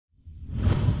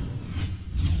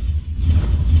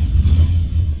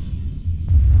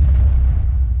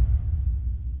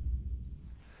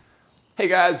Hey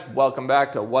guys, welcome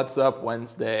back to What's Up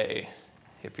Wednesday.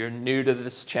 If you're new to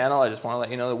this channel, I just want to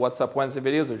let you know that What's Up Wednesday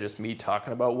videos are just me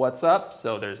talking about what's up,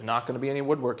 so there's not going to be any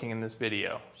woodworking in this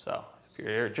video. So if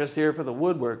you're just here for the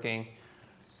woodworking,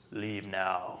 leave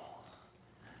now.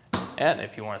 And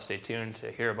if you want to stay tuned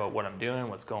to hear about what I'm doing,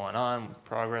 what's going on,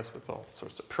 progress with all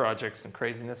sorts of projects and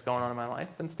craziness going on in my life,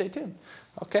 then stay tuned.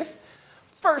 Okay?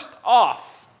 First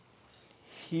off,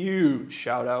 huge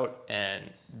shout out and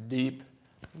deep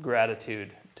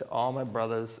gratitude to all my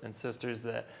brothers and sisters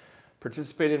that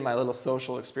participated in my little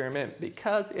social experiment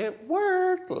because it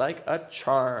worked like a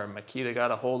charm. Makita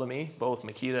got a hold of me, both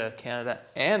Makita Canada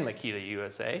and Makita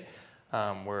USA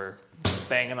were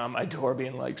banging on my door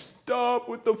being like, stop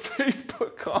with the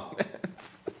Facebook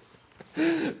comments.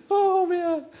 Oh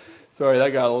man. Sorry, that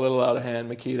got a little out of hand,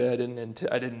 Makita.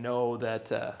 I didn't know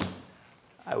that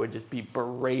I would just be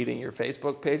berating your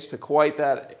Facebook page to quite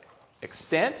that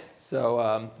extent.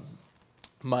 So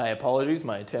my apologies.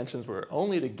 My intentions were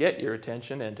only to get your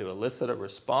attention and to elicit a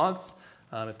response.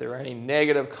 If there are any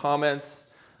negative comments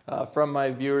from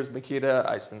my viewers, Makita,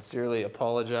 I sincerely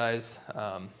apologize.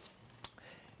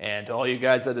 And to all you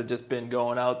guys that have just been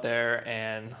going out there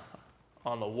and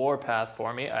on the warpath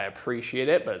for me, I appreciate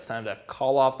it, but it's time to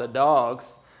call off the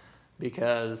dogs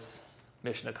because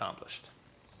mission accomplished.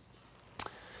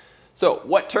 So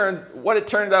what it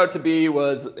turned out to be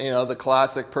was, you know, the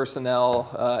classic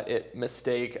personnel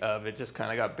mistake of it just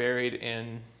kind of got buried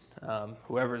in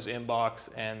whoever's inbox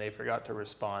and they forgot to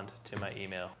respond to my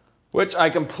email. Which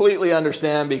I completely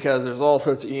understand because there's all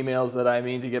sorts of emails that I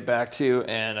mean to get back to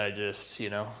and I just, you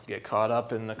know, get caught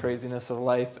up in the craziness of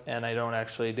life and I don't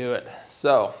actually do it.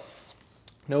 So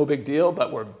no big deal,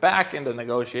 but we're back into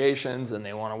negotiations and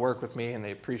they want to work with me and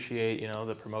they appreciate, you know,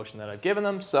 the promotion that I've given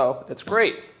them. So it's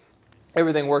great.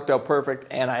 Everything worked out perfect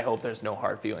and I hope there's no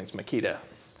hard feelings, Makita.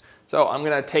 So I'm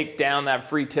gonna take down that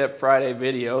free tip Friday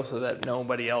video so that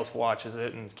nobody else watches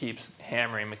it and keeps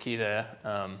hammering Makita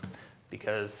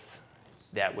because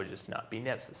that would just not be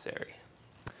necessary.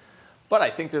 But I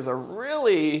think there's a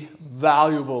really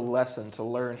valuable lesson to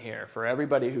learn here for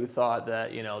everybody who thought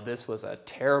that, you know, this was a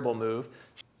terrible move.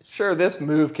 Sure, this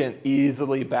move can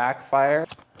easily backfire.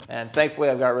 And thankfully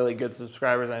I've got really good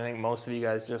subscribers. I think most of you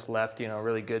guys just left, you know,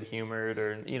 really good humored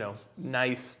or, you know,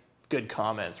 nice, good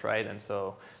comments, right? And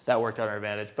so that worked out our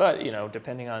advantage. But, you know,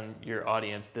 depending on your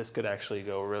audience, this could actually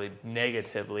go really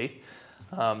negatively.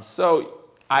 So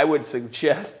I would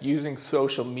suggest using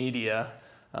social media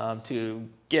to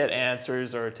get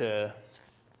answers or to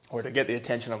get the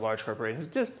attention of large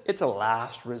corporations. It's a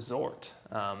last resort.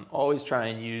 Always try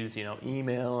and use, you know,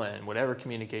 email and whatever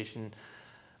communication,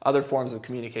 other forms of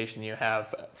communication you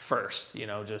have first, you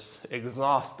know, just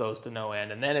exhaust those to no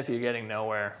end. And then if you're getting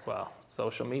nowhere, well,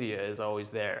 social media is always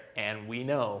there. And we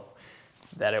know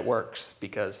that it works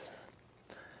because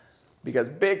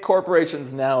big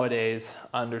corporations nowadays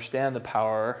understand the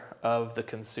power of the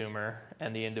consumer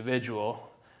and the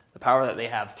individual, the power that they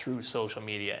have through social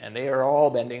media. And they are all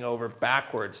bending over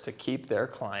backwards to keep their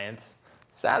clients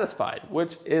satisfied,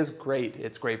 which is great.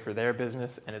 It's great for their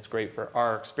business and it's great for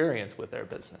our experience with their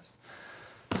business.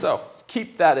 So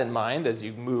keep that in mind as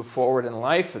you move forward in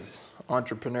life as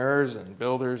entrepreneurs and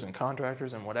builders and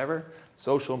contractors and whatever.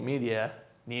 Social media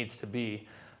needs to be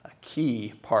a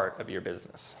key part of your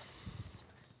business.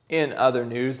 In other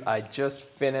news, I just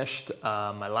finished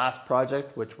my last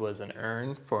project, which was an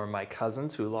urn for my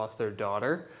cousins who lost their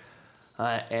daughter.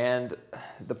 And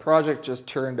the project just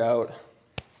turned out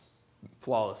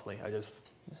flawlessly.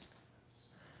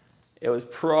 It was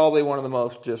probably one of the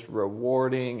most just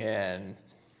rewarding and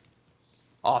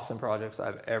awesome projects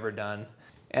I've ever done.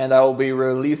 And I will be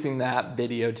releasing that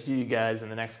video to you guys in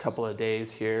the next couple of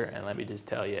days here. And let me just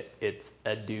tell you, it's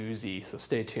a doozy. So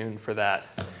stay tuned for that.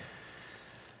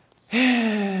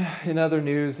 In other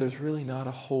news, there's really not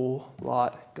a whole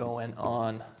lot going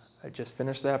on. I just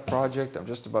finished that project. I'm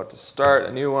just about to start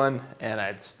a new one. And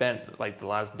I've spent like the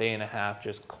last day and a half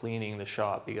just cleaning the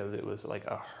shop because it was like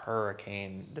a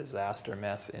hurricane disaster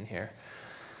mess in here.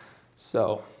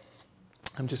 So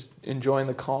I'm just enjoying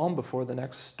the calm before the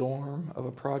next storm of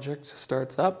a project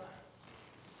starts up.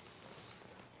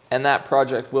 And that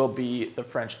project will be the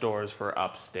French doors for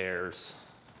upstairs.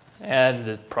 And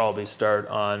it'll probably start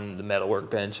on the metal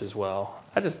workbench as well.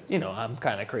 You know, I'm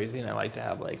kind of crazy and I like to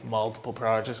have like multiple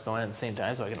projects going at the same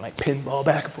time so I can like pinball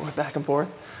back and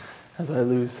forth. As I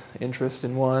lose interest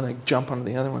in one, I jump onto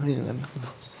the other one. And then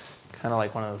kind of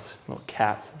like one of those little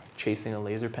cats chasing a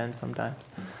laser pen sometimes.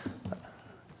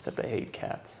 Except I hate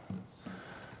cats.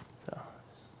 So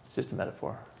it's just a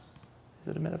metaphor. Is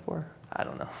it a metaphor? I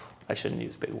don't know. I shouldn't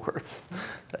use big words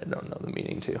that I don't know the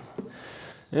meaning to.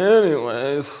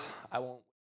 Anyways,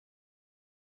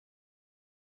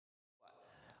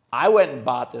 I went and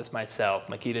bought this myself.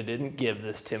 Makita didn't give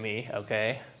this to me,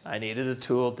 okay? I needed a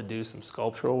tool to do some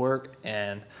sculptural work,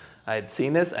 and I had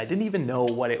seen this. I didn't even know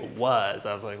what it was.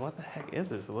 I was like, what the heck is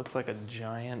this? It looks like a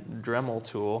giant Dremel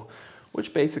tool,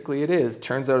 which basically it is.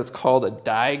 Turns out it's called a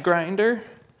die grinder.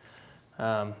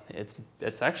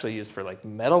 It's actually used for like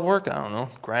metal work. I don't know,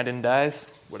 grinding dies,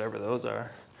 whatever those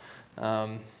are.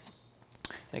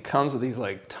 It comes with these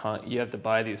like, you have to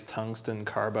buy these tungsten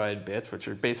carbide bits, which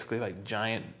are basically like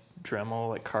giant Dremel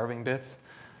like carving bits.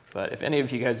 But if any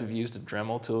of you guys have used a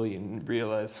Dremel tool, you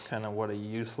realize kind of what a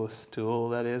useless tool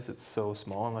that is. It's so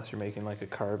small unless you're making like a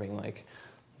carving like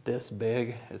this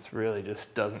big. It's really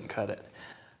just doesn't cut it.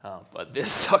 But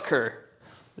this sucker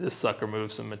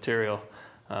moves some material.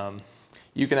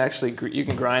 You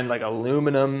can grind like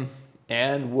aluminum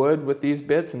and wood with these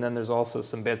bits, and then there's also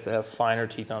some bits that have finer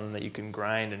teeth on them that you can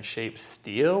grind and shape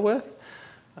steel with,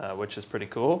 which is pretty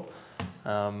cool.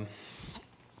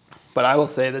 But I will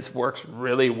say this works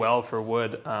really well for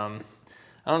wood. I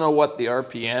don't know what the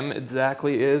RPM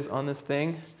exactly is on this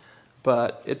thing,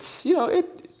 but it's, you know,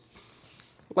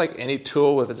 like any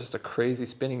tool with just a crazy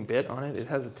spinning bit on it, it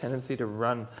has a tendency to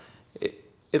run.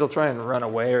 It'll try and run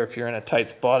away, or if you're in a tight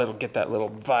spot, it'll get that little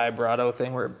vibrato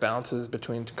thing where it bounces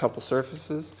between a couple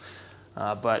surfaces.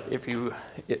 But if you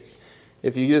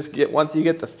just once you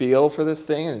get the feel for this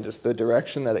thing and just the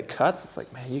direction that it cuts, it's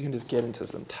like, man, you can just get into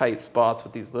some tight spots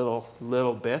with these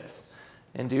little bits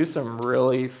and do some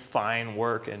really fine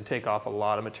work and take off a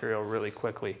lot of material really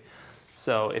quickly.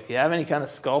 So if you have any kind of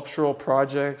sculptural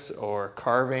projects or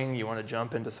carving, you want to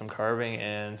jump into some carving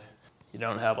and you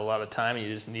don't have a lot of time and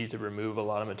you just need to remove a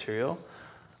lot of material,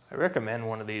 I recommend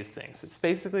one of these things. It's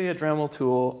basically a Dremel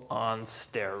tool on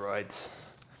steroids.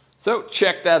 So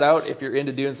check that out if you're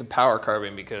into doing some power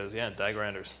carving, because yeah, die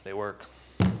grinders, they work.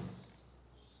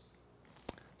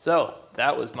 So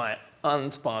that was my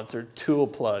unsponsored tool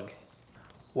plug.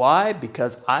 Why?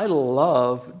 Because I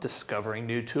love discovering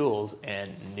new tools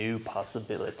and new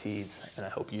possibilities, and I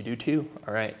hope you do too.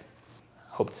 All right,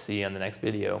 hope to see you on the next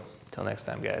video. Until next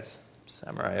time, guys.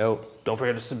 Samurai out. Don't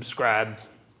forget to subscribe,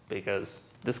 because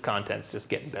this content's just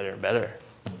getting better and better.